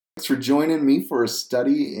for joining me for a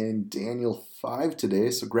study in Daniel 5 today.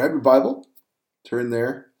 So grab your Bible, turn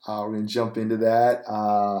there. We're going to jump into that.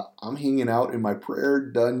 I'm hanging out in my prayer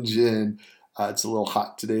dungeon. It's a little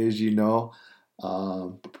hot today, as you know.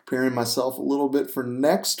 Preparing myself a little bit for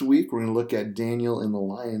next week. We're going to look at Daniel in the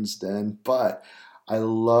lion's den. But I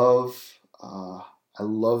love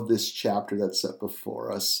this chapter that's set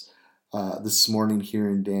before us this morning here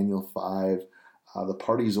in Daniel 5. The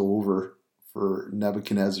party's over for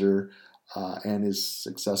Nebuchadnezzar and his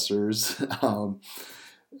successors.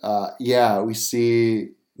 We see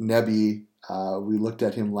Nebi. We looked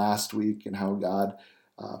at him last week and how God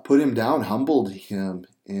put him down, humbled him,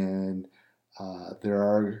 and there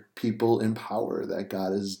are people in power that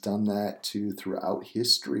God has done that to throughout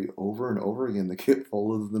history over and over again. They get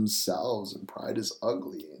full of themselves, and pride is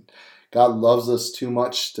ugly. And God loves us too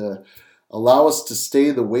much to allow us to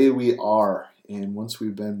stay the way we are. And once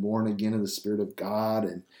we've been born again of the Spirit of God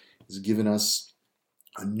and has given us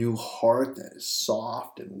a new heart that is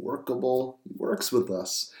soft and workable, He works with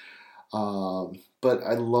us. But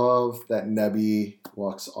I love that Nebi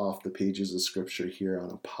walks off the pages of Scripture here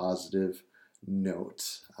on a positive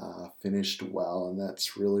note, finished well. And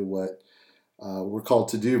that's really what we're called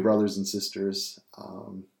to do, brothers and sisters,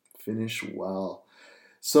 finish well.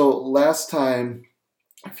 So last time,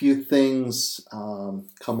 a few things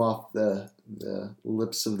come off the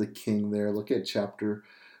lips of the king there. Look at chapter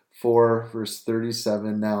 4, verse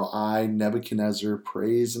 37. Now I, Nebuchadnezzar,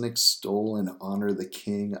 praise and extol and honor the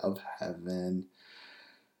King of heaven,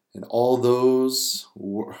 and all those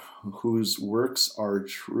whose works are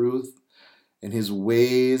truth, and his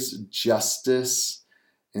ways justice,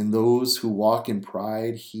 and those who walk in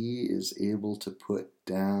pride he is able to put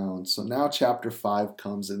down. So now chapter 5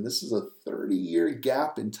 comes, and this is a 30-year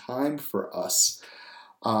gap in time for us.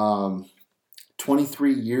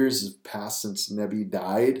 23 years have passed since Nebi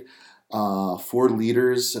died. 4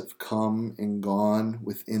 leaders have come and gone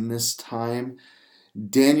within this time.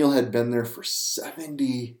 Daniel had been there for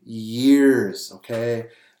 70 years,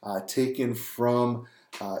 taken from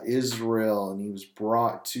Israel, and he was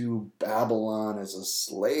brought to Babylon as a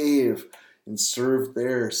slave and served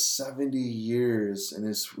there 70 years. And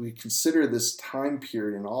as we consider this time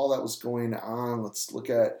period and all that was going on, let's look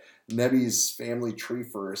at Nebi's family tree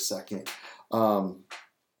for a second. It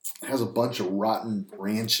has a bunch of rotten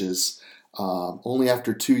branches. Only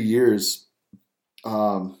after 2 years,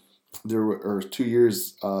 there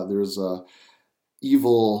was a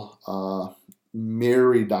evil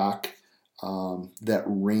Merodach that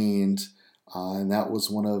reigned, and that was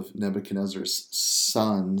one of Nebuchadnezzar's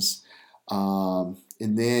sons. And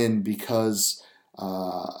then because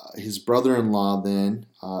his brother-in-law then,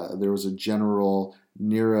 there was a general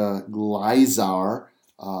Neriglissar,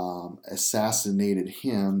 assassinated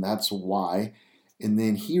him. That's why. And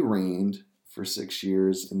then he reigned for 6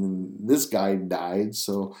 years, and then this guy died.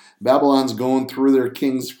 So Babylon's going through their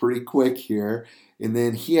kings pretty quick here. And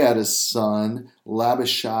then he had a son,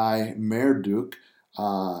 Labashai Marduk,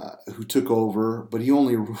 who took over, but he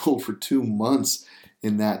only ruled for 2 months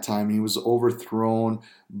in that time. He was overthrown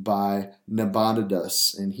by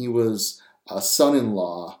Nabonidus, and he was a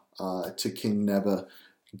son-in-law to King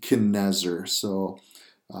Nebuchadnezzar. So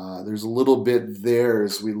there's a little bit there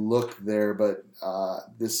as we look there, but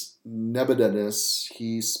this Nebuchadnezzar,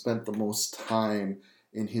 he spent the most time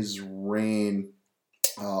in his reign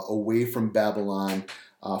away from Babylon,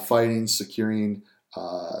 fighting, securing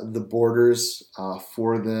the borders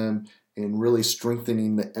for them, and really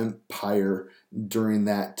strengthening the empire during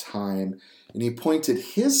that time. And he appointed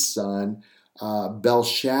his son,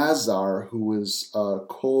 Belshazzar, who was a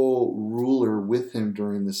co-ruler with him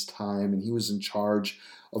during this time, and he was in charge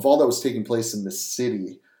of all that was taking place in the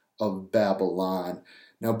city of Babylon.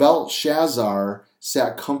 Now, Belshazzar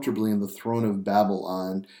sat comfortably in the throne of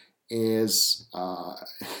Babylon as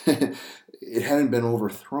it hadn't been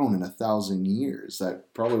overthrown in 1,000 years.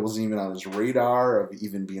 That probably wasn't even on his radar of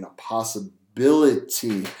even being a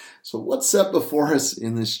possibility. So what's set before us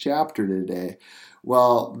in this chapter today?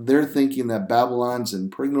 Well, they're thinking that Babylon's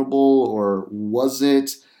impregnable, or was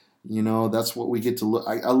it? That's what we get to look.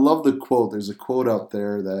 I love the quote. There's a quote out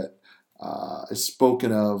there that is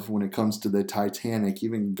spoken of when it comes to the Titanic.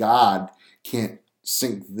 Even God can't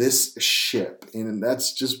sink this ship, and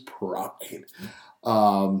that's just pride.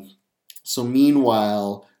 So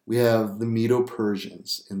meanwhile, we have the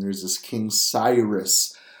Medo-Persians, and there's this King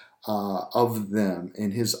Cyrus of them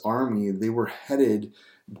and his army. They were headed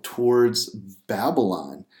towards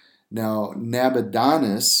Babylon. Now,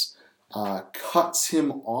 Nabonidus cuts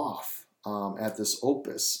him off at this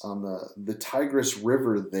Opus on the Tigris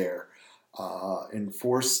River there and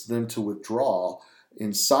forced them to withdraw.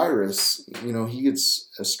 in Cyrus, he gets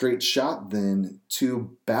a straight shot then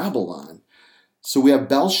to Babylon. So we have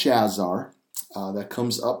Belshazzar that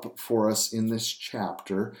comes up for us in this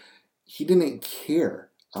chapter. He didn't care.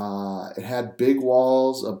 It had big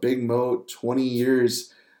walls, a big moat, 20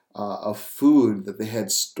 years of food that they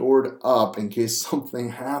had stored up in case something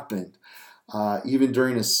happened. Even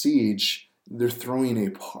during a siege, they're throwing a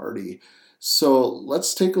party. So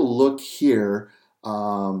let's take a look here.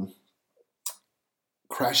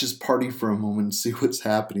 Crash his party for a moment and see what's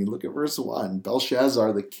happening. Look at verse 1.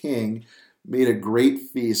 Belshazzar the king made a great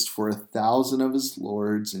feast for 1,000 of his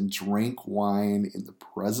lords and drank wine in the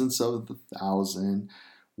presence of the 1,000.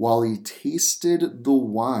 While he tasted the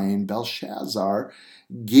wine, Belshazzar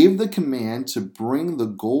gave the command to bring the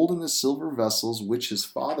gold and the silver vessels which his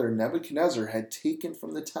father Nebuchadnezzar had taken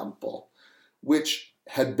from the temple, which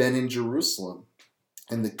had been in Jerusalem.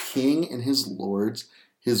 And the king and his lords,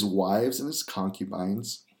 his wives and his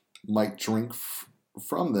concubines might drink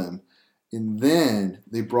from them. And then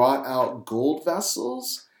they brought out gold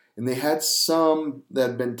vessels, and they had some that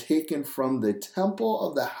had been taken from the temple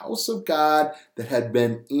of the house of God that had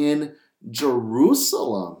been in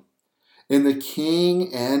Jerusalem. And the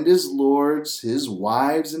king and his lords, his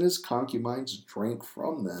wives and his concubines drank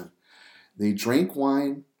from them. They drank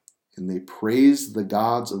wine, and they praised the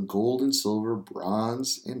gods of gold and silver,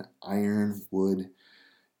 bronze and iron, wood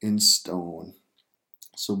and stone.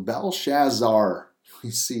 So Belshazzar, we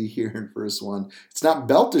see here in verse 1. It's not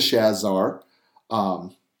Belteshazzar.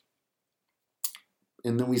 And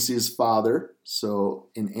then we see his father, so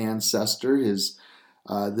an ancestor.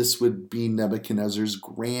 This would be Nebuchadnezzar's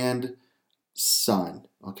grandson,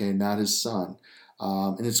 okay, not his son.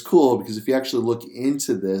 And it's cool because if you actually look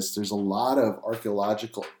into this, there's a lot of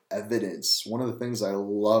archaeological evidence. One of the things I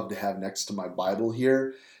love to have next to my Bible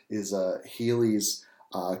here is Haley's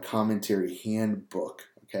commentary handbook,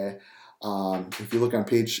 okay? If you look on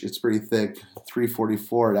page, it's pretty thick,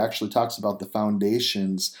 344, it actually talks about the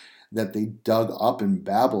foundations that they dug up in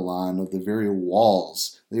Babylon of the very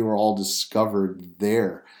walls. They were all discovered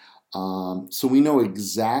there. So we know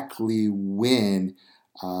exactly when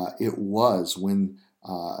it was, when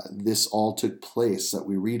this all took place that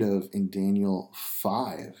we read of in Daniel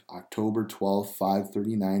 5, October 12th,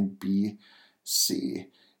 539 BC.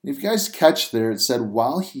 If you guys catch there, it said,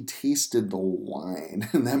 while he tasted the wine.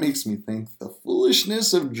 And that makes me think the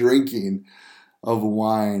foolishness of drinking of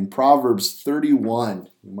wine. Proverbs 31,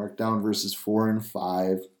 mark down verses 4 and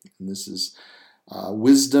 5. And this is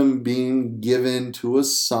wisdom being given to a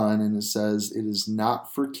son. And it says, it is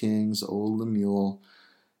not for kings, O Lemuel.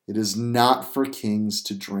 It is not for kings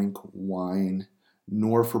to drink wine,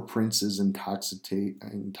 nor for princes intoxicating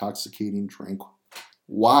drink.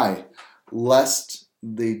 Why? Lest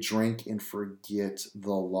they drink and forget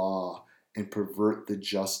the law and pervert the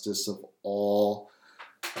justice of all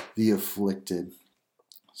the afflicted.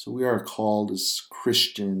 So we are called as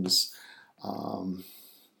Christians,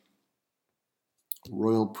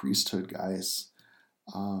 royal priesthood guys,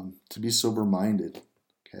 to be sober-minded.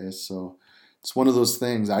 Okay, so it's one of those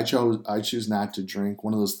things. I choose not to drink.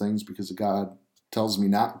 One of those things because God tells me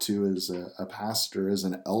not to as a pastor, as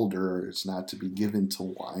an elder. It's not to be given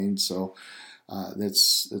to wine. So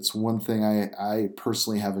that's one thing I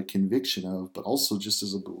personally have a conviction of, but also just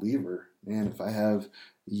as a believer, man, if I have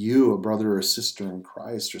you, a brother or a sister in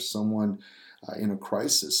Christ, or someone in a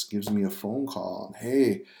crisis gives me a phone call and,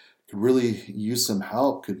 hey, could really use some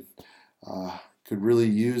help, could really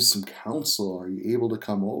use some counsel. Are you able to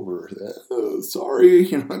come over?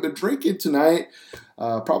 Sorry, I've been drinking tonight.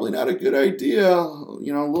 Probably not a good idea. A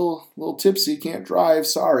little tipsy, can't drive.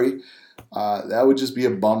 Sorry. That would just be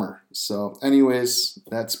a bummer. So anyways,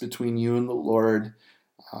 that's between you and the Lord.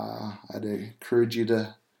 I'd encourage you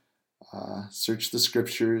to search the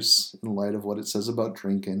scriptures in light of what it says about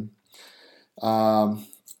drinking.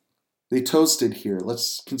 They toasted here.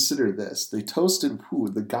 Let's consider this. They toasted who?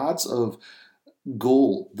 The gods of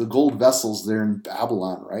gold, the gold vessels there in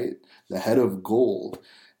Babylon, right? The head of gold,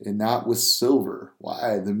 and not with silver.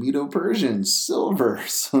 Why? The Medo-Persians, silver.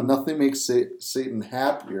 So nothing makes Satan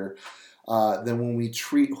happier than when we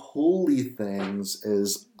treat holy things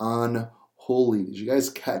as unholy. Did you guys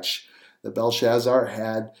catch that Belshazzar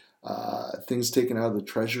had things taken out of the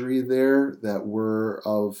treasury there that were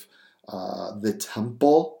of the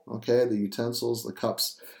temple, okay, the utensils, the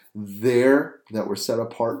cups there that were set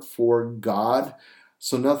apart for God.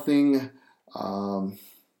 So nothing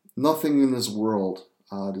in this world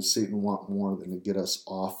does Satan want more than to get us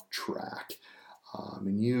off track.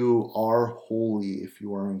 And you are holy if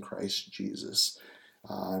you are in Christ Jesus.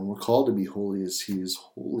 And we're called to be holy as he is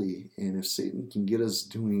holy. And if Satan can get us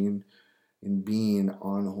doing and being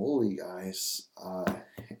unholy, guys.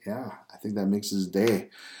 Yeah, I think that makes his day.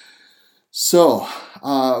 So,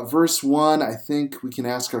 verse 1, I think we can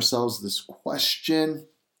ask ourselves this question.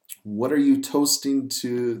 What are you toasting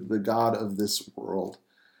to the God of this world?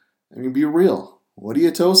 I mean, be real. What are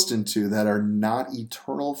you toasting to that are not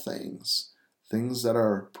eternal things? Things that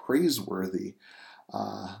are praiseworthy,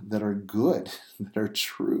 that are good, that are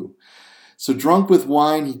true. So, drunk with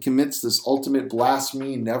wine, he commits this ultimate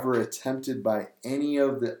blasphemy never attempted by any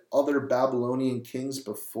of the other Babylonian kings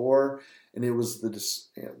before, and it was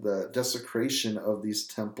the desecration of these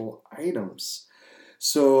temple items.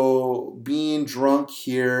 So, being drunk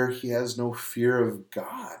here, he has no fear of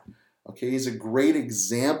God. Okay, he's a great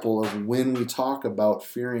example of when we talk about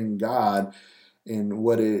fearing God and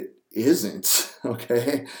what it isn't.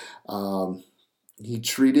 Okay, he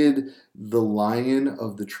treated the lion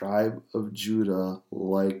of the tribe of Judah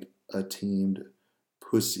like a tamed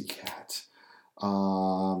pussycat.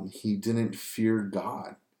 He didn't fear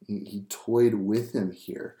God. He toyed with him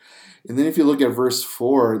here. And then if you look at verse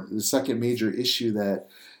 4, the second major issue that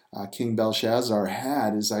King Belshazzar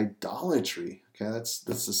had is idolatry. Okay, that's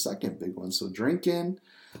the second big one. So drinking,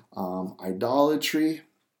 idolatry.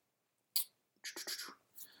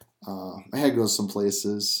 My head goes some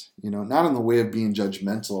places, not in the way of being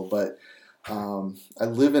judgmental, but I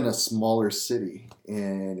live in a smaller city,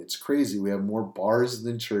 and it's crazy. We have more bars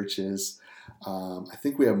than churches. I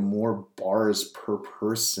think we have more bars per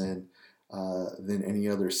person than any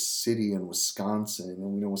other city in Wisconsin.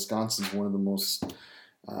 And we know Wisconsin is one of the most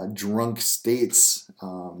drunk states.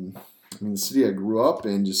 The city I grew up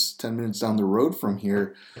in, just 10 minutes down the road from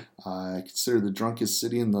here, I consider the drunkest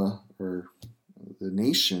city in the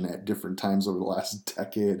nation at different times over the last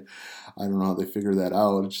decade. I don't know how they figure that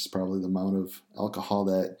out. It's just probably the amount of alcohol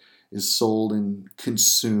that is sold and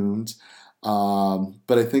consumed.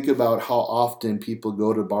 But I think about how often people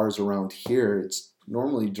go to bars around here. It's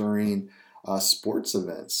normally during sports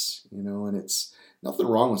events, and it's nothing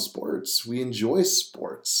wrong with sports. We enjoy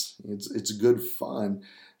sports. It's good fun.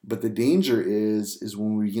 But the danger is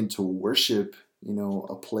when we begin to worship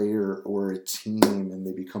a player or a team and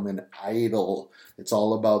they become an idol. It's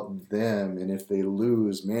all about them. And if they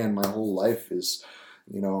lose, man, my whole life is,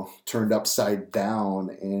 turned upside down.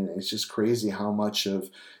 And it's just crazy how much of,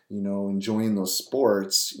 enjoying those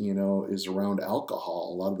sports, is around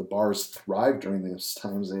alcohol. A lot of the bars thrive during those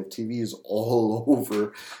times. They have TVs all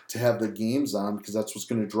over to have the games on because that's what's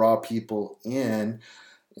going to draw people in.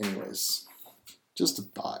 Anyways, just a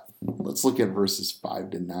thought. Let's look at verses 5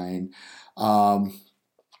 to 9.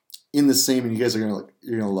 In the same, and you guys you're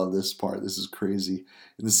gonna love this part. This is crazy.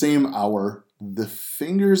 In the same hour, the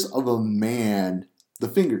fingers of a man,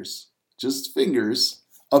 just fingers,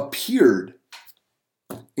 appeared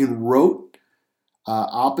and wrote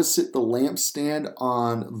opposite the lampstand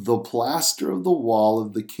on the plaster of the wall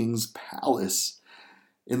of the king's palace.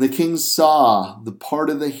 And the king saw the part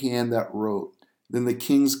of the hand that wrote. Then the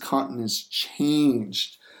king's countenance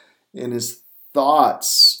changed, and his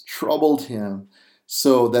thoughts troubled him,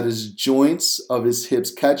 so that his joints of his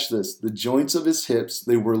hips, catch this, the joints of his hips,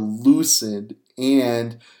 they were loosened,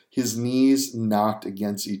 and his knees knocked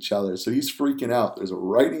against each other. So he's freaking out. There's a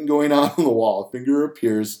writing going on the wall. A finger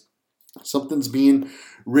appears. Something's being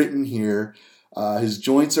written here. His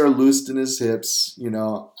joints are loosed in his hips.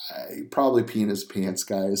 Probably peeing his pants,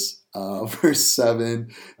 guys. Verse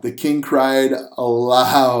 7, the king cried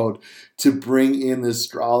aloud to bring in the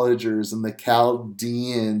astrologers and the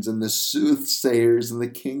Chaldeans and the soothsayers. And the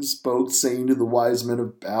king spoke, saying to the wise men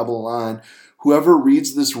of Babylon, whoever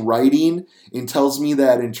reads this writing and tells me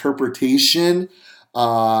that interpretation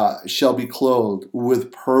shall be clothed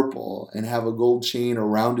with purple and have a gold chain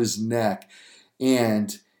around his neck,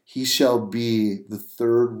 and he shall be the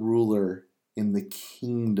third ruler in the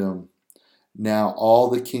kingdom. Now all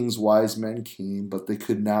the king's wise men came, but they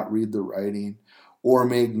could not read the writing or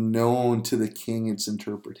make known to the king its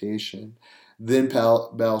interpretation. Then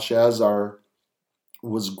Belshazzar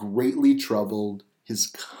was greatly troubled.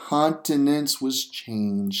 His countenance was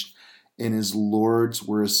changed, and his lords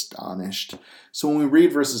were astonished. So when we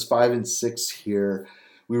read verses 5 and 6 here,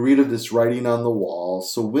 we read of this writing on the wall.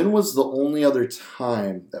 So when was the only other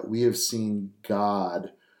time that we have seen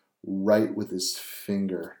God write with his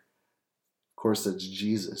finger? Of course, that's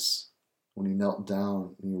Jesus, when he knelt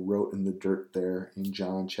down and he wrote in the dirt there in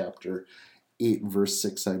John chapter 8, verse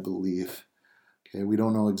 6, I believe. Okay, we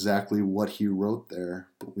don't know exactly what he wrote there,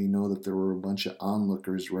 but we know that there were a bunch of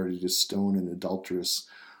onlookers ready to stone an adulterous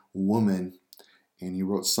woman, and he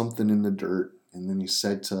wrote something in the dirt, and then he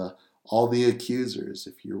said to all the accusers,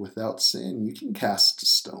 if you're without sin, you can cast a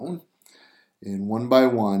stone. And one by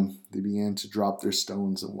one, they began to drop their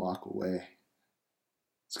stones and walk away.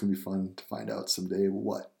 It's going to be fun to find out someday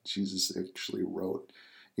what Jesus actually wrote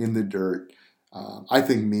in the dirt. I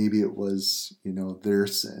think maybe it was, their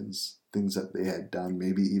sins, things that they had done,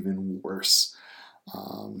 maybe even worse.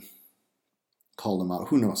 Called them out.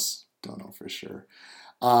 Who knows? Don't know for sure.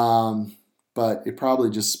 But it probably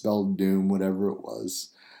just spelled doom, whatever it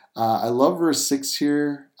was. I love verse 6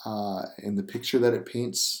 here and the picture that it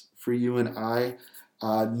paints for you and I.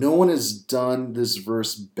 No one has done this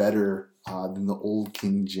verse better than the old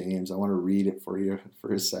King James. I want to read it for you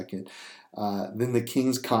for a second. Then the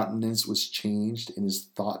king's countenance was changed, and his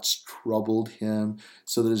thoughts troubled him,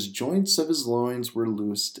 so that his joints of his loins were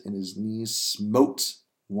loosed, and his knees smote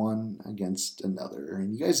one against another.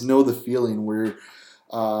 And you guys know the feeling where,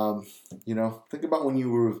 think about when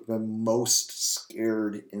you were the most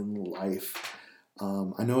scared in life.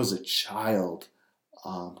 I know as a child,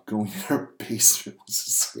 going in our basement was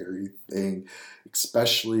a scary thing,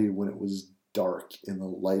 especially when it was dark and the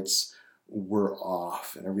lights were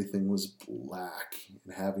off and everything was black,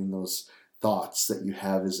 and having those thoughts that you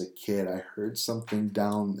have as a kid. I heard something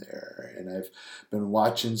down there, and I've been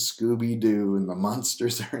watching Scooby-Doo, and the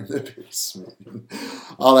monsters are in the basement, and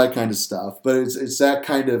all that kind of stuff. But it's that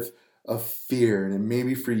kind of fear. And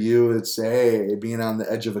maybe for you, it's, hey, being on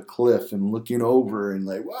the edge of a cliff and looking over and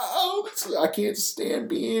like, wow, I can't stand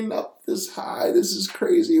being up this high. This is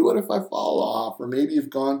crazy. What if I fall off? Or maybe you've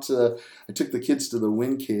I took the kids to the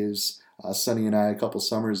wind caves, Sonny and I, a couple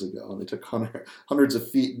summers ago, and they took hundreds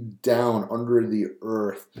of feet down under the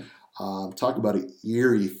earth. Talk about an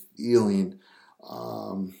eerie feeling.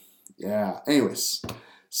 Anyways,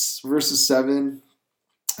 verses 7,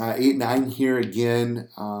 8, 9 here again.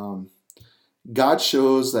 God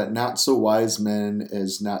shows that not so wise men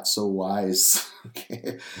is not so wise.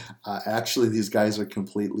 Okay, actually, these guys are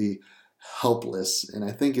completely helpless, and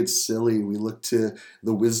I think it's silly. We look to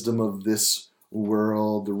the wisdom of this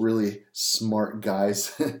world, the really smart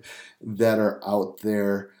guys that are out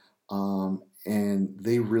there, and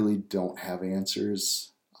they really don't have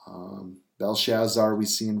answers. Belshazzar, we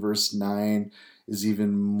see in verse 9, is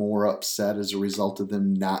even more upset as a result of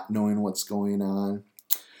them not knowing what's going on.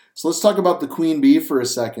 So let's talk about the queen bee for a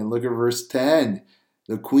second. Look at verse 10.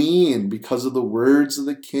 The queen, because of the words of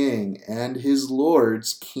the king and his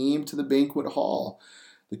lords, came to the banquet hall.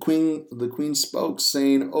 The queen spoke,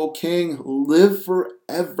 saying, O king, live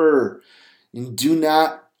forever, and do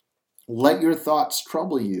not let your thoughts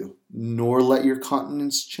trouble you, nor let your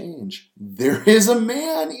countenance change. There is a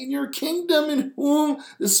man in your kingdom in whom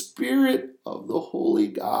the Spirit of the holy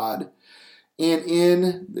God, and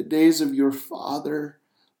in the days of your father,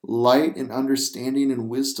 light and understanding and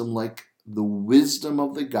wisdom like the wisdom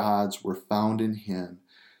of the gods were found in him.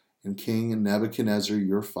 And King Nebuchadnezzar,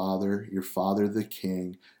 your father the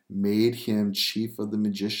king, made him chief of the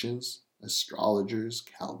magicians, astrologers,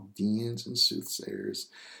 Chaldeans, and soothsayers,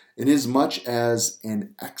 inasmuch as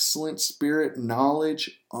an excellent spirit,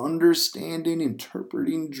 knowledge, understanding,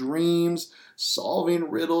 interpreting dreams,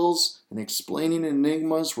 solving riddles, and explaining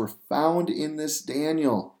enigmas were found in this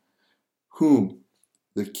Daniel, whom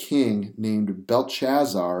the king named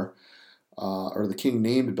Belshazzar,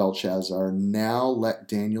 now let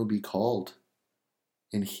Daniel be called,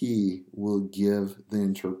 and he will give the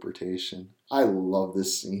interpretation. I love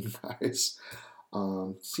this scene, guys.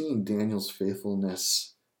 Seeing Daniel's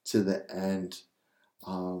faithfulness to the end.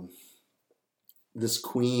 This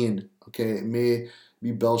queen, okay, it may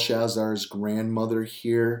be Belshazzar's grandmother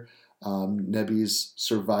here, Nebi's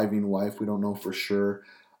surviving wife. We don't know for sure.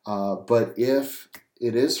 But if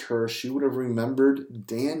it is her, she would have remembered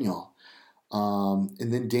Daniel.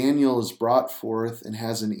 And then Daniel is brought forth and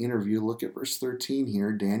has an interview. Look at verse 13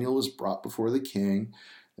 here. Daniel was brought before the king.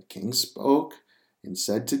 The king spoke and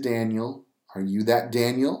said to Daniel, Are you that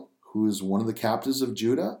Daniel, who is one of the captives of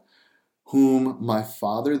Judah, whom my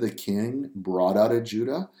father the king brought out of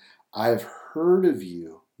Judah? I have heard of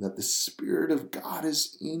you, that the Spirit of God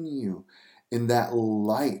is in you, and that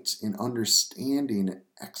light and understanding and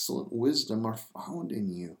excellent wisdom are found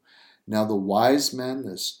in you. Now the wise men,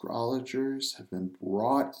 the astrologers, have been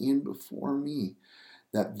brought in before me,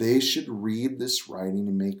 that they should read this writing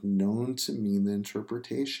and make known to me the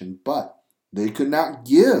interpretation. But they could not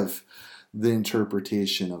give the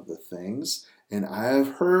interpretation of the things, and I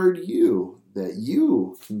have heard you, that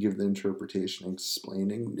you can give the interpretation,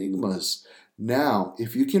 explaining enigmas. Now,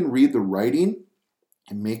 if you can read the writing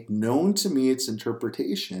and make known to me its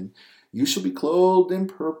interpretation, you shall be clothed in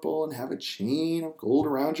purple and have a chain of gold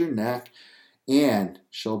around your neck, and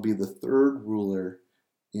shall be the third ruler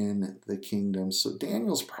in the kingdom. So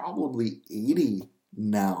Daniel's probably 80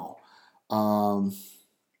 now. I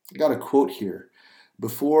got a quote here.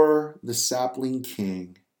 Before the sapling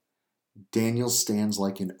king, Daniel stands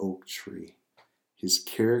like an oak tree, his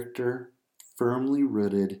character firmly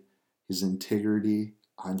rooted, his integrity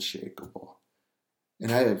unshakable.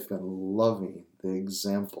 And I have been loving the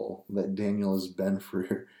example that Daniel has been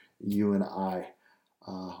for you and I.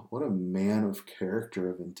 What a man of character,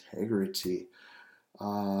 of integrity.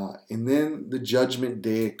 And then the judgment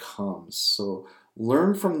day comes. So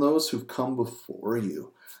learn from those who've come before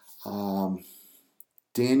you.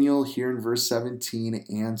 Daniel, here in verse 17,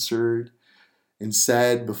 answered and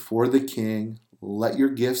said before the king, let your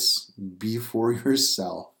gifts be for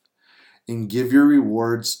yourself and give your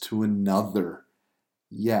rewards to another.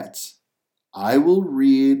 Yet I will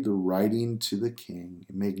read the writing to the king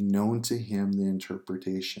and make known to him the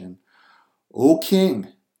interpretation. O king,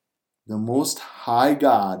 the Most High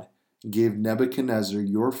God gave Nebuchadnezzar,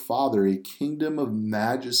 your father, a kingdom of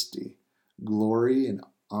majesty, glory, and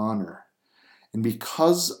honor. And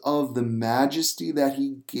because of the majesty that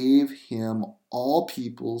he gave him, all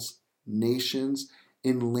peoples, nations,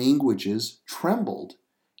 and languages trembled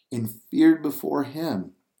and feared before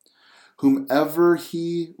him. Whomever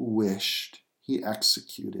he wished, he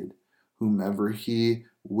executed. Whomever he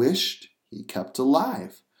wished, he kept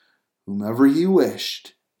alive. Whomever he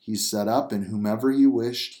wished, he set up, and whomever he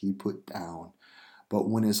wished, he put down. But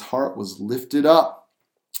when his heart was lifted up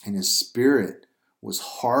and his spirit was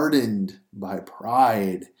hardened by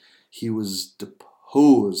pride, he was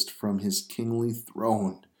deposed from his kingly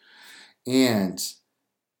throne, and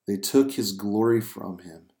they took his glory from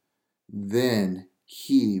him. Then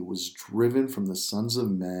he was driven from the sons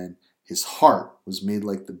of men. His heart was made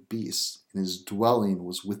like the beasts, and his dwelling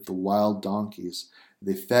was with the wild donkeys.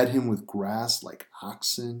 They fed him with grass like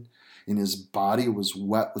oxen, and his body was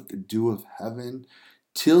wet with the dew of heaven,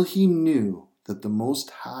 till he knew that the Most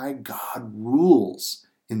High God rules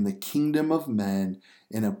in the kingdom of men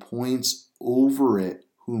and appoints over it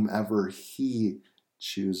whomever he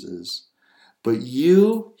chooses. But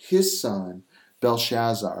you, his son,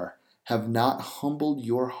 Belshazzar, have not humbled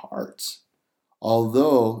your hearts,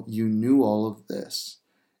 although you knew all of this,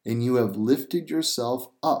 and you have lifted yourself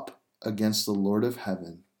up against the Lord of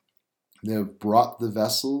heaven. They have brought the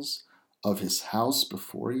vessels of his house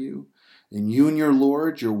before you, and you and your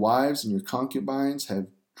lord, your wives, and your concubines have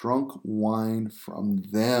drunk wine from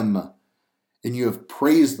them. And you have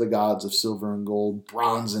praised the gods of silver and gold,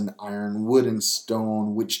 bronze and iron, wood and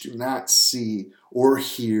stone, which do not see or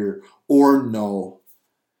hear or know.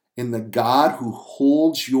 And the God who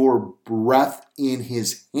holds your breath in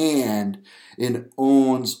his hand and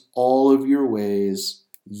owns all of your ways,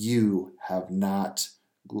 you have not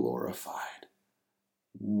glorified.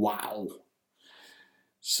 Wow.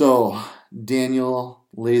 So Daniel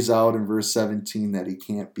lays out in verse 17 that he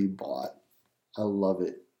can't be bought. I love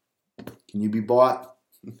it. Can you be bought?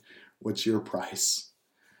 What's your price?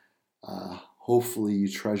 Hopefully you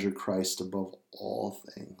treasure Christ above all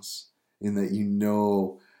things, and that you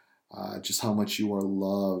know just how much you are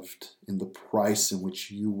loved and the price in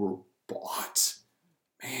which you were bought.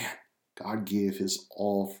 Man, God gave his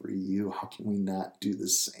all for you. How can we not do the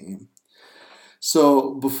same?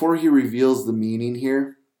 So before he reveals the meaning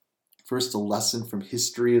here, first a lesson from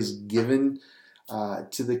history is given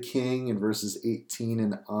to the king in verses 18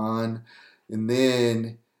 and on. And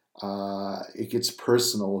then it gets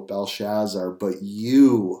personal with Belshazzar. But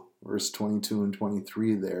you, verse 22 and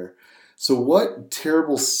 23 there. So what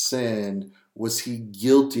terrible sin was he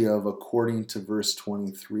guilty of according to verse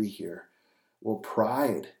 23 here? Well,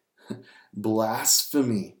 pride,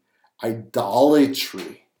 blasphemy,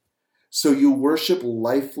 idolatry. So you worship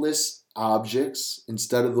lifeless objects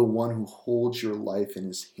instead of the one who holds your life in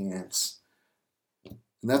his hands.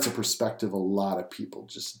 And that's a perspective a lot of people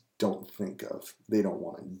just don't think of. They don't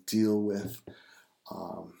want to deal with.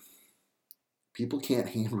 People can't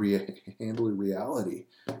handle reality,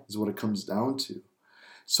 is what it comes down to.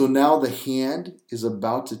 So now the hand is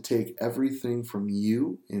about to take everything from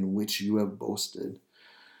you in which you have boasted.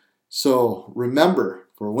 So remember,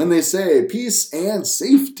 for when they say peace and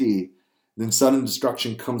safety, then sudden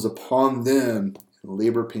destruction comes upon them, and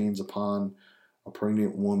labor pains upon a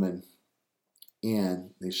pregnant woman,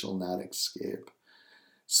 and they shall not escape.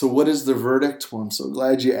 So what is the verdict? Well, I'm so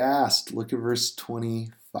glad you asked. Look at verse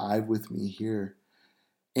 25 with me here.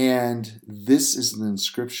 And this is the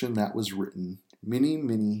inscription that was written, Mene,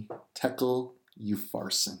 Mene, Tekel,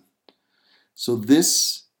 Upharsin. So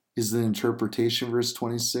this is the interpretation, verse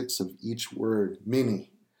 26, of each word. Mene,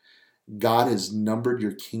 God has numbered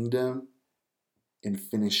your kingdom and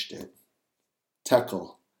finished it.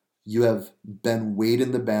 Tekel, you have been weighed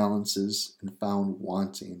in the balances and found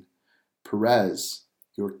wanting. Perez,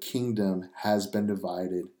 your kingdom has been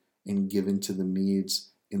divided and given to the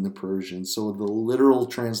Medes and the Persians. So the literal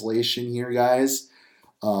translation here, guys,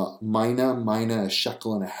 mina, a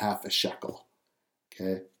shekel and a half a shekel.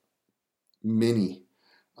 Okay, mini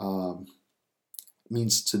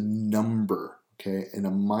means to number. Okay, and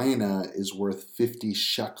a mina is worth 50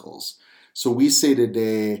 shekels. So we say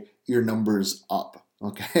today, your number's up.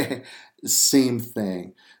 Okay, same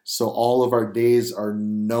thing. So all of our days are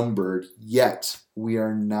numbered, yet we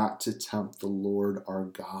are not to tempt the Lord our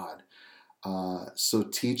God. So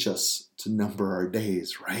teach us to number our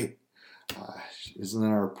days, right? Isn't that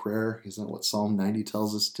our prayer? Isn't that what Psalm 90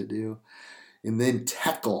 tells us to do? And then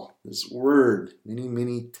tekel, this word,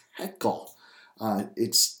 many tekel.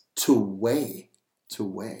 It's to weigh, to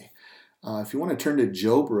weigh. If you want to turn to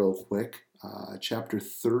Job real quick, chapter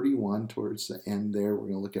 31, towards the end there, we're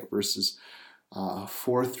going to look at verses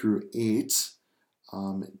 4 through 8.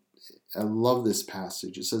 I love this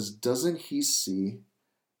passage. It says, doesn't he see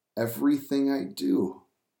everything I do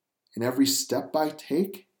and every step I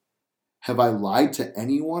take? Have I lied to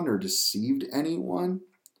anyone or deceived anyone?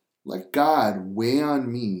 Let God weigh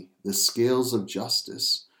on me the scales of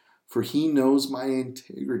justice, for he knows my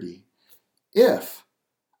integrity. If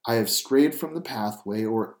I have strayed from the pathway,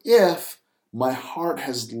 or if my heart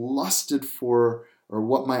has lusted for, or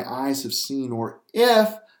what my eyes have seen, or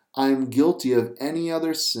if I am guilty of any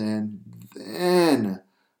other sin, then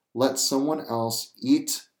let someone else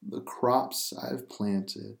eat the crops I have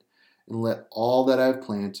planted, and let all that I have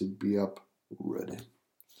planted be uprooted.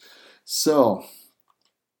 So,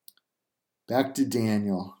 back to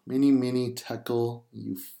Daniel. Many tekel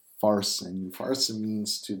upharsin. Upharsin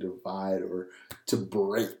means to divide or to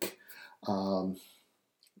break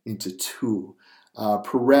into two.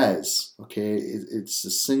 Perez, okay, it's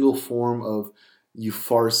a single form of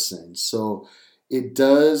upharsin. So it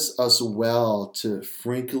does us well to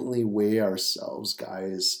frequently weigh ourselves,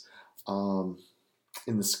 guys,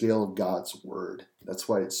 in the scale of God's word. That's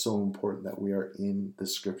why it's so important that we are in the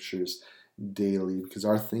scriptures daily, because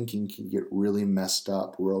our thinking can get really messed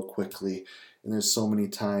up real quickly. And there's so many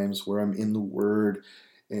times where I'm in the word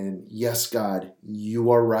and yes, God, you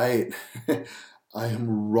are right. I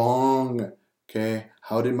am wrong. Okay,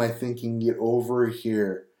 how did my thinking get over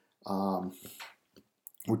here?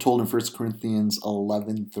 We're told in 1 Corinthians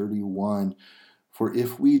 11:31, for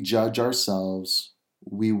if we judge ourselves,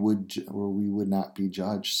 we would not be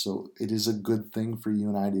judged. So it is a good thing for you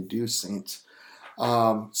and I to do, saints.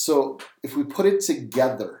 So if we put it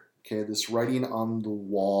together, okay, this writing on the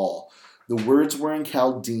wall, the words were in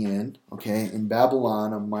Chaldean, okay, in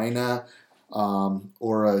Babylon, a mina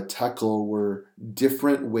or a tekel were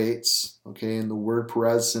different weights, okay, and the word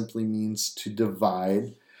Perez simply means to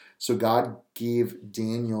divide. So God gave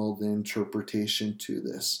Daniel the interpretation to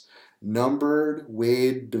this. Numbered,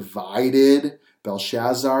 weighed, divided.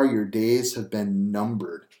 Belshazzar, your days have been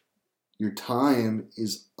numbered. Your time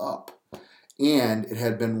is up. And it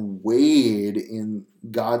had been weighed in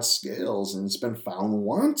God's scales, and it's been found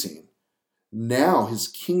wanting. Now his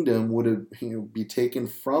kingdom would be taken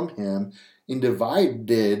from him and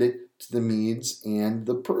divided to the Medes and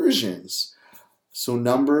the Persians. So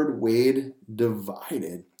numbered, weighed,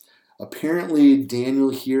 divided. Apparently, Daniel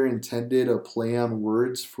here intended a play on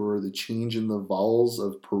words for the change in the vowels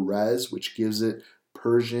of Perez, which gives it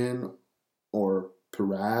Persian or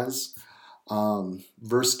Perez.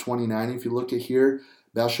 Verse 29, if you look at here,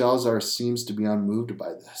 Belshazzar seems to be unmoved by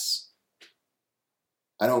this.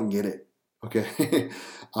 I don't get it. Okay.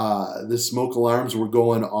 The smoke alarms were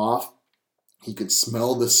going off. He could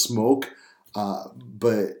smell the smoke,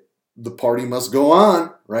 but the party must go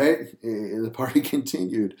on, right? The party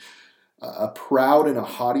continued. A proud and a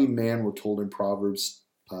haughty man, we're told in Proverbs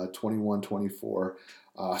 21:24.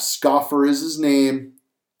 Scoffer is his name.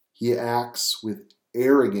 He acts with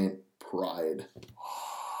arrogant pride.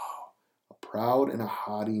 A proud and a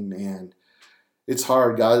haughty man. It's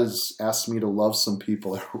hard. God has asked me to love some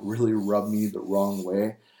people that really rub me the wrong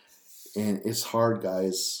way. And it's hard,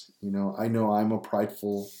 guys. I know I'm a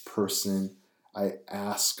prideful person.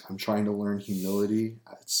 I'm trying to learn humility.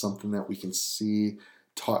 It's something that we can see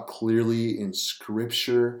taught clearly in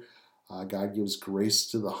Scripture. God gives grace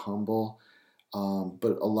to the humble.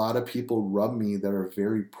 But a lot of people rub me that are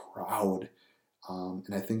very proud.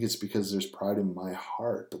 And I think it's because there's pride in my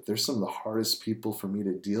heart. But they're some of the hardest people for me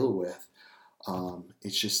to deal with.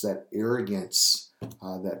 It's just that arrogance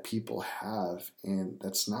that people have. And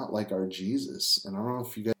that's not like our Jesus. And I don't know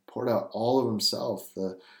if you guys poured out all of himself.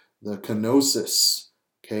 The kenosis,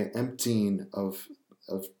 okay, emptying of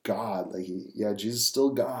God. Jesus is still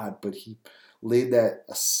God, but he laid that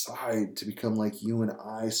aside to become like you and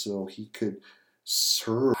I so he could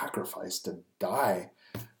serve, sacrifice, to die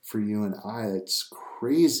for you and I. That's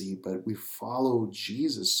crazy, but we follow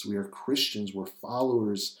Jesus. We are Christians. We're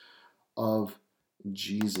followers of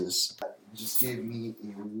Jesus. It just gave me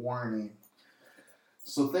a warning.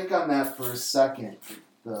 So think on that for a second.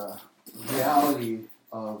 The reality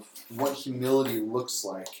of what humility looks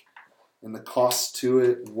like and the cost to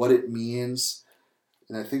it, what it means.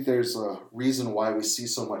 And I think there's a reason why we see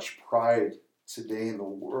so much pride today in the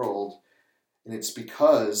world, and it's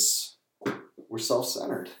because we're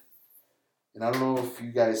self-centered. And I don't know if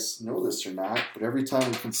you guys know this or not, but every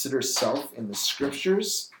time we consider self in the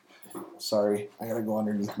scriptures, sorry, I gotta go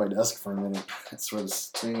underneath my desk for a minute. That's where this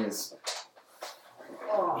thing is.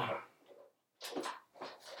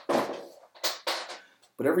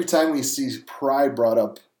 But every time we see pride brought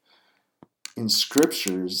up in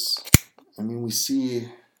scriptures, I mean, we see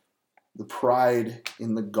the pride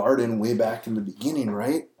in the garden way back in the beginning,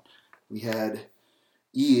 right? We had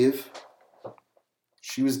Eve.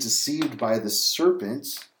 She was deceived by the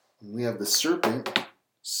serpent. And we have the serpent,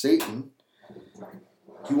 Satan.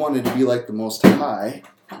 He wanted to be like the Most High.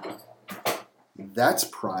 That's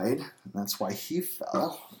pride. And that's why he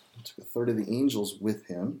fell. He took a third of the angels with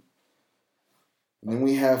him. And then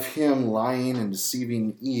we have him lying and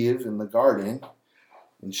deceiving Eve in the garden.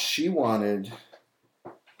 And she wanted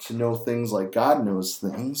to know things like God knows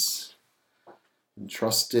things. And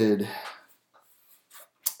trusted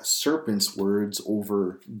a serpent's words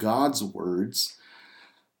over God's words.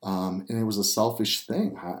 And it was a selfish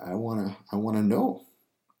thing. I want to know.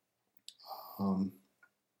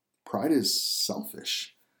 Pride is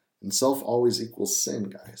selfish. And self always equals sin,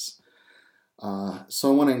 guys.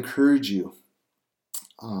 So I want to encourage you.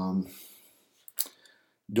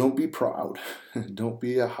 Don't be proud. Don't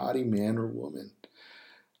be a haughty man or woman.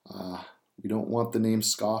 We don't want the name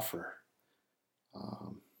scoffer.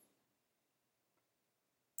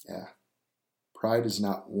 Pride is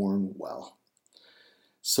not worn well.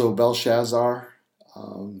 So Belshazzar,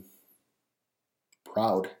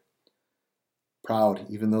 proud,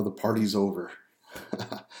 even though the party's over.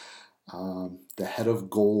 The head of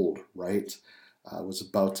gold, right, was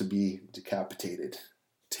about to be decapitated,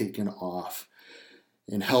 taken off,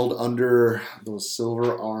 and held under those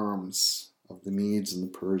silver arms of the Medes and the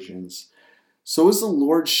Persians. So is the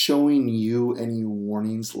Lord showing you any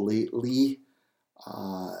warnings lately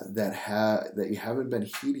that you haven't been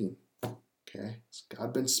heeding? Okay, has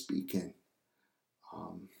God been speaking?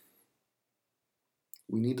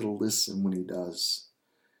 We need to listen when he does.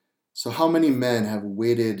 So how many men have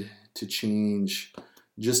waited to change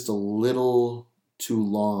just a little too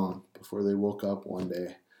long before they woke up one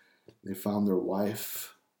day? They found their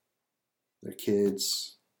wife, their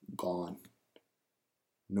kids, gone.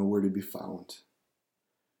 Nowhere to be found.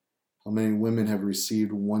 How many women have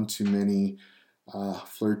received one too many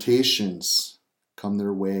flirtations come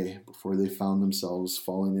their way before they found themselves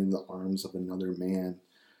falling into the arms of another man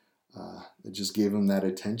that just gave them that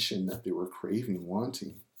attention that they were craving,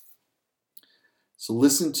 wanting. So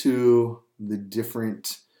listen to the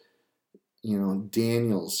different,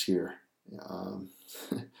 Daniels here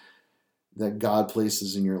that God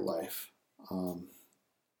places in your life.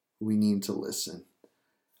 We need to listen.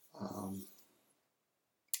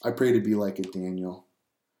 I pray to be like a Daniel.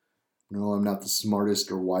 No, I'm not the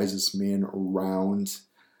smartest or wisest man around.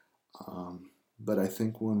 But I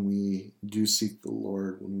think when we do seek the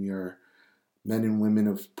Lord, when we are men and women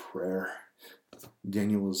of prayer,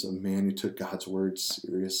 Daniel was a man who took God's word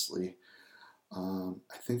seriously.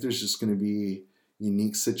 I think there's just going to be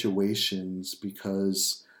unique situations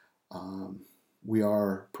because we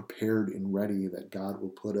are prepared and ready that God will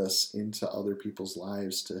put us into other people's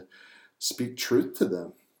lives to speak truth to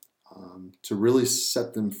them, to really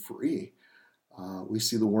set them free. We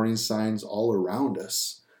see the warning signs all around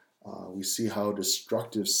us. We see how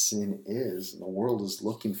destructive sin is, and the world is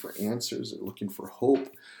looking for answers. They're looking for hope,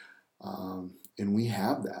 and we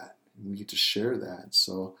have that, and we get to share that.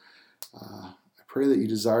 So I pray that you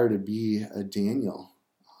desire to be a Daniel,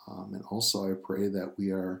 and also I pray that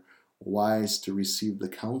we are wise to receive the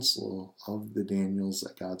counsel of the Daniels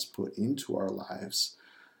that God's put into our lives.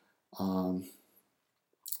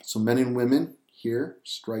 So men and women here,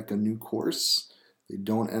 strike a new course. They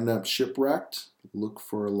don't end up shipwrecked. Look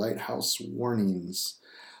for lighthouse warnings.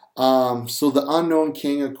 So the unknown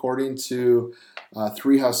king, according to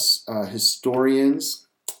three historians,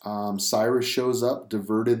 Cyrus shows up,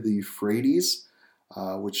 diverted the Euphrates,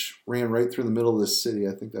 which ran right through the middle of the city.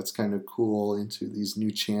 I think that's kind of cool, into these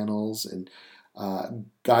new channels. And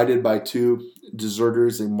guided by two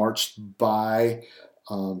deserters, they marched by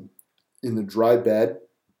in the dry bed.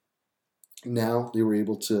 Now they were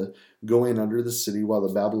able to go in under the city while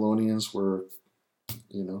the Babylonians were,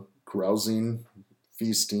 carousing,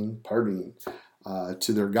 feasting, partying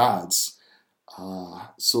to their gods.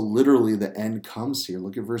 So literally the end comes here.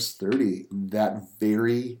 Look at verse 30. That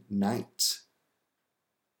very night.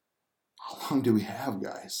 How long do we have,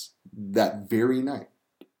 guys? That very night,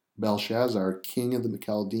 Belshazzar, king of the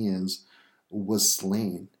Chaldeans, was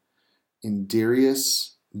slain, and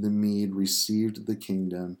Darius the Mede received the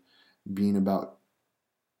kingdom, being about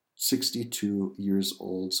 62 years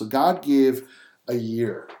old. So God gave a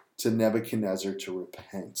year to Nebuchadnezzar to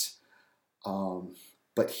repent.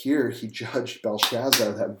 But here he judged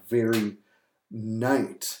Belshazzar that very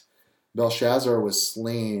night. Belshazzar was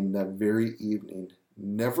slain that very evening.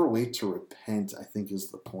 Never wait to repent, I think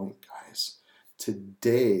is the point, guys.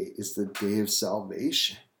 Today is the day of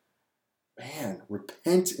salvation. Man,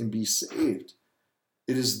 repent and be saved.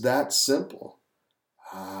 It is that simple.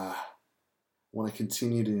 I want to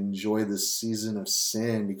continue to enjoy this season of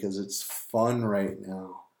sin because it's fun right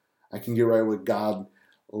now. I can get right with God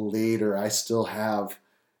later. I still have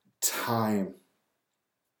time.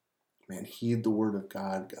 Man, heed the word of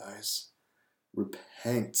God, guys.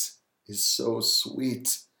 Repent is so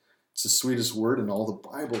sweet. It's the sweetest word in all the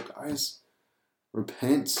Bible, guys.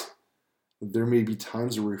 Repent. There may be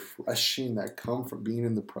times of refreshing that come from being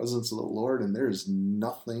in the presence of the Lord, and there is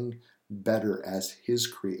nothing better as His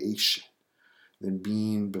creation than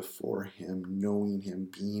being before Him, knowing Him,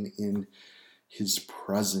 being in His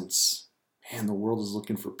presence. Man, the world is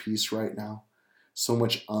looking for peace right now. So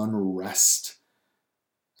much unrest.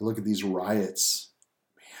 I look at these riots.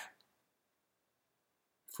 Man,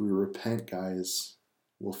 if we repent, guys,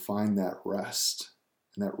 we'll find that rest.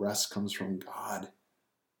 And that rest comes from God.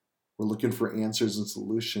 We're looking for answers and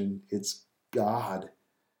solution. It's God.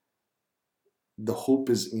 The hope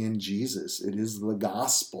is in Jesus. It is the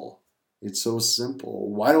gospel. It's so simple.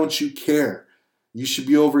 Why don't you care? You should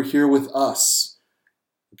be over here with us.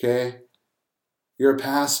 Okay? You're a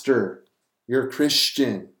pastor. You're a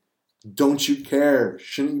Christian. Don't you care?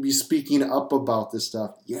 Shouldn't you be speaking up about this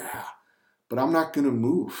stuff? Yeah, but I'm not going to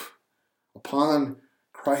move. Upon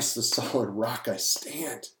Christ the solid rock I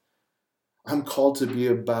stand. I'm called to be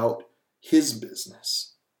about His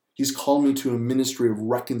business. He's called me to a ministry of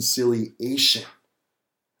reconciliation.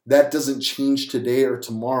 That doesn't change today or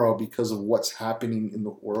tomorrow because of what's happening in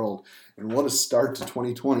the world. And what a start to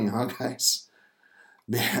 2020, huh, guys?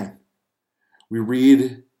 Man, we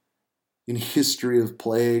read in history of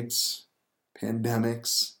plagues,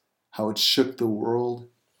 pandemics, how it shook the world.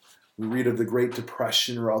 We read of the Great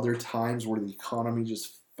Depression or other times where the economy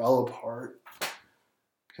just fell apart.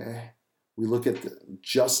 Okay? We look at the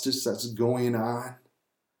justice that's going on.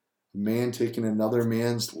 A man taking another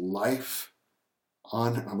man's life.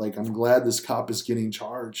 I'm glad this cop is getting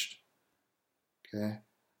charged. Okay?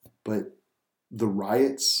 But the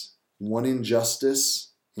riots, one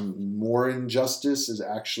injustice and more injustice is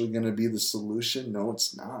actually going to be the solution? No,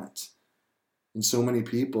 it's not. And so many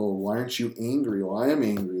people, why aren't you angry? Well, I am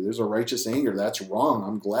angry. There's a righteous anger. That's wrong.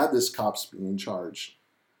 I'm glad this cop's being charged.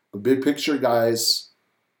 The big picture, guys,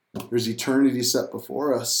 there's eternity set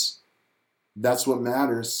before us. That's what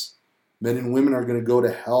matters. Men and women are going to go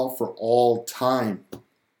to hell for all time.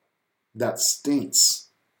 That stinks.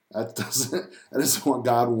 That isn't what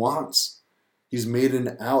God wants. He's made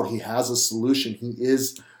an out. He has a solution. He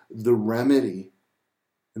is the remedy.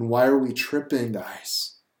 And why are we tripping,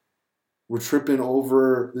 guys? We're tripping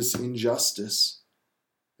over this injustice.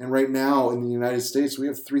 And right now in the United States, we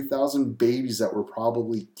have 3,000 babies that were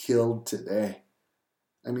probably killed today.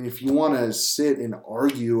 I mean, if you want to sit and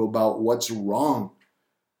argue about what's wrong,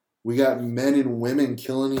 we got men and women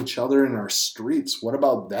killing each other in our streets. What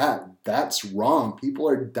about that? That's wrong. People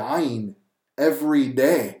are dying every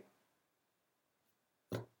day.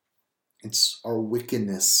 It's our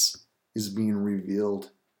wickedness is being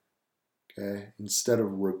revealed. Okay? Instead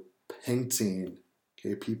of repenting,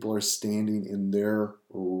 okay, people are standing in their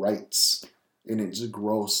rights. And it's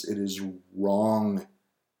gross. It is wrong.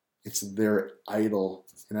 It's their idol.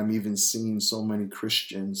 And I'm even seeing so many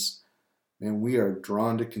Christians. Man, we are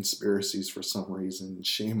drawn to conspiracies for some reason.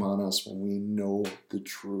 Shame on us when we know the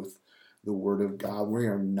truth, the Word of God. We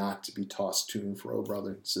are not to be tossed to and fro,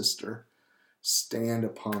 brother and sister. Stand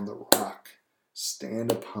upon the rock.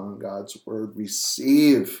 Stand upon God's Word.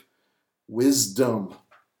 Receive wisdom,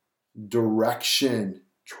 direction,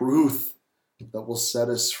 truth that will set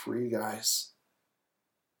us free, guys.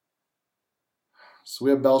 So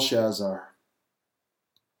we have Belshazzar.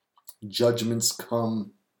 Judgments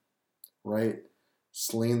come. Right?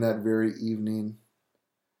 Slain that very evening.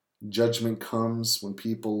 Judgment comes when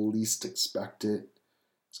people least expect it.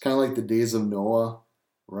 It's kind of like the days of Noah,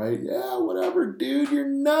 right? Yeah, whatever, dude, you're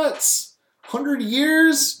nuts. 100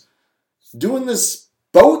 years doing this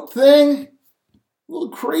boat thing? A little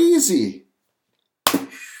crazy.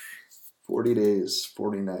 40 days,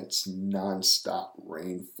 40 nights, non-stop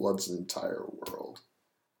rain floods the entire world.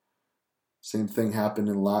 Same thing happened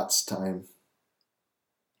in Lot's time.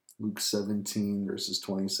 Luke 17, verses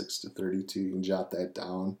 26 to 32. You can jot that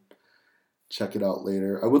down. Check it out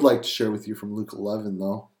later. I would like to share with you from Luke 11,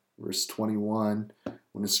 though, verse 21.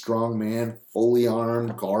 When a strong man, fully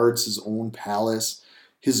armed, guards his own palace,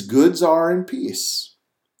 his goods are in peace.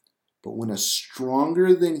 But when a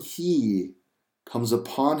stronger than he comes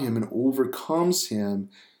upon him and overcomes him,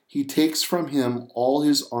 he takes from him all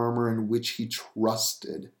his armor in which he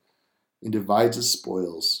trusted and divides his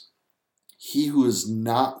spoils. He who is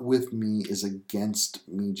not with me is against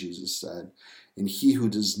me, Jesus said, and he who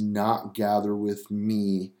does not gather with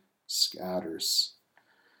me scatters.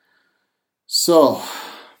 So,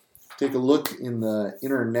 take a look in the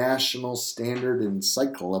International Standard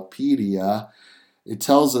Encyclopedia. It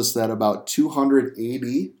tells us that about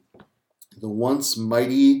 280, the once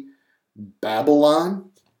mighty Babylon,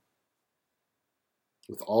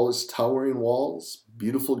 with all its towering walls,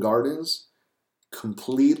 beautiful gardens,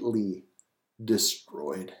 completely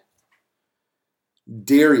destroyed.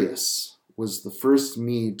 Darius was the first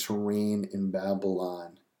Mede to reign in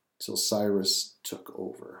Babylon till Cyrus took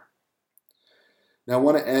over. Now I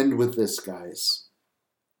want to end with this, guys.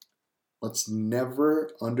 Let's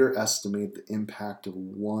never underestimate the impact of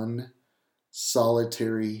one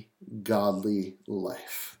solitary, godly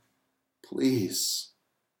life. Please.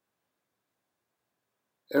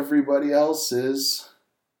 Everybody else is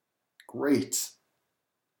great.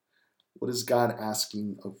 What is God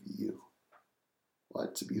asking of you?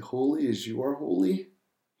 What? To be holy as you are holy?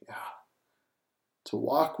 Yeah. To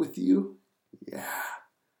walk with you? Yeah.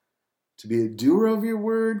 To be a doer of your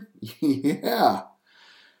word? Yeah.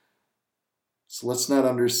 So let's not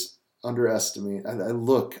underestimate. I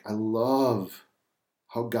love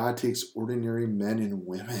how God takes ordinary men and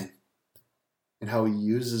women and how he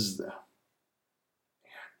uses them.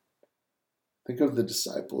 Man, think of the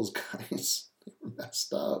disciples, guys. They were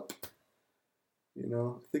messed up.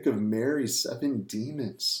 Think of Mary's 7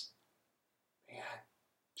 demons. Man,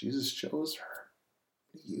 Jesus chose her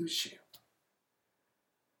to use you.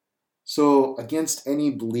 So against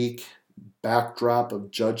any bleak backdrop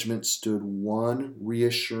of judgment stood one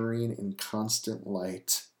reassuring and constant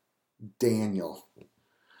light, Daniel.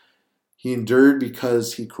 He endured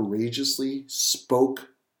because he courageously spoke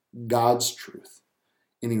God's truth,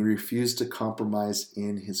 and he refused to compromise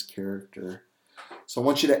in his character. So I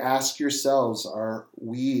want you to ask yourselves,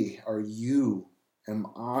 am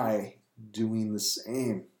I doing the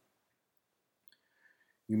same?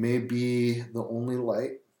 You may be the only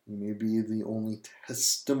light. You may be the only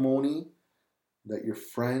testimony that your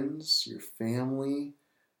friends, your family,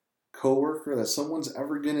 coworker, that someone's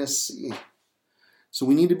ever going to see. So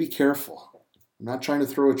we need to be careful. I'm not trying to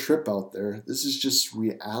throw a trip out there. This is just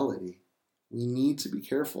reality. We need to be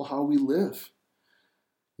careful how we live.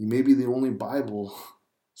 You may be the only Bible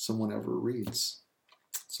someone ever reads.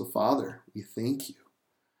 So, Father, we thank you.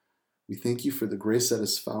 We thank you for the grace that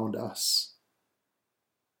has found us,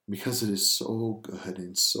 because it is so good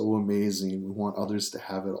and so amazing. We want others to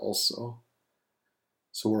have it also.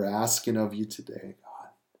 So we're asking of you today, God,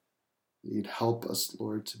 that you'd help us,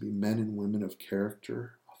 Lord, to be men and women of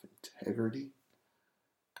character, of integrity.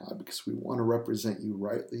 God, because we want to represent you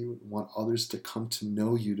rightly. We want others to come to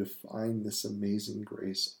know you, to find this amazing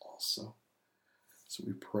grace also. So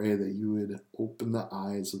we pray that you would open the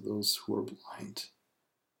eyes of those who are blind.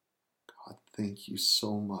 God, thank you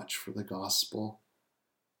so much for the gospel.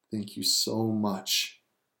 Thank you so much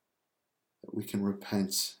that we can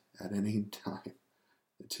repent at any time.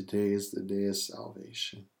 That today is the day of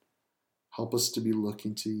salvation. Help us to be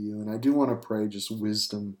looking to you. And I do want to pray just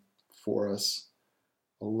wisdom for us.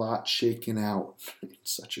 A lot shaken out in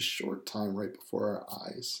such a short time right before our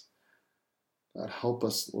eyes. God, help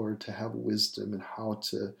us, Lord, to have wisdom in how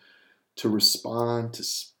to respond, to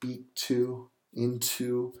speak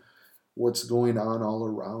into what's going on all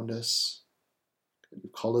around us. God, you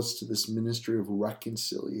call us to this ministry of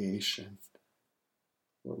reconciliation.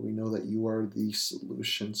 Lord, we know that you are the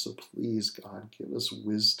solution, so please, God, give us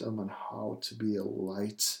wisdom on how to be a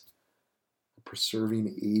light, a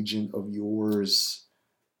preserving agent of yours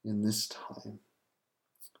in this time.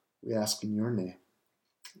 We ask in your name.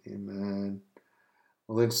 Amen.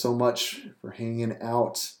 Well, thanks so much for hanging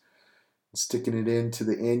out and sticking it in to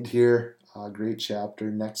the end here. Great chapter.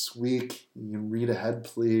 Next week, you can read ahead,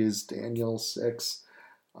 please. Daniel 6,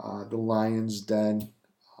 the lion's den.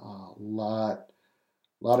 A lot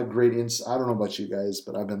of great insight. I don't know about you guys,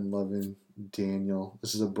 but I've been loving Daniel.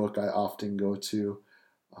 This is a book I often go to.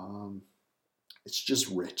 Um, it's just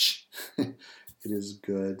rich. It is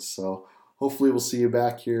good. So hopefully we'll see you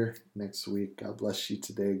back here next week. God bless you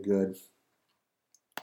today. Good.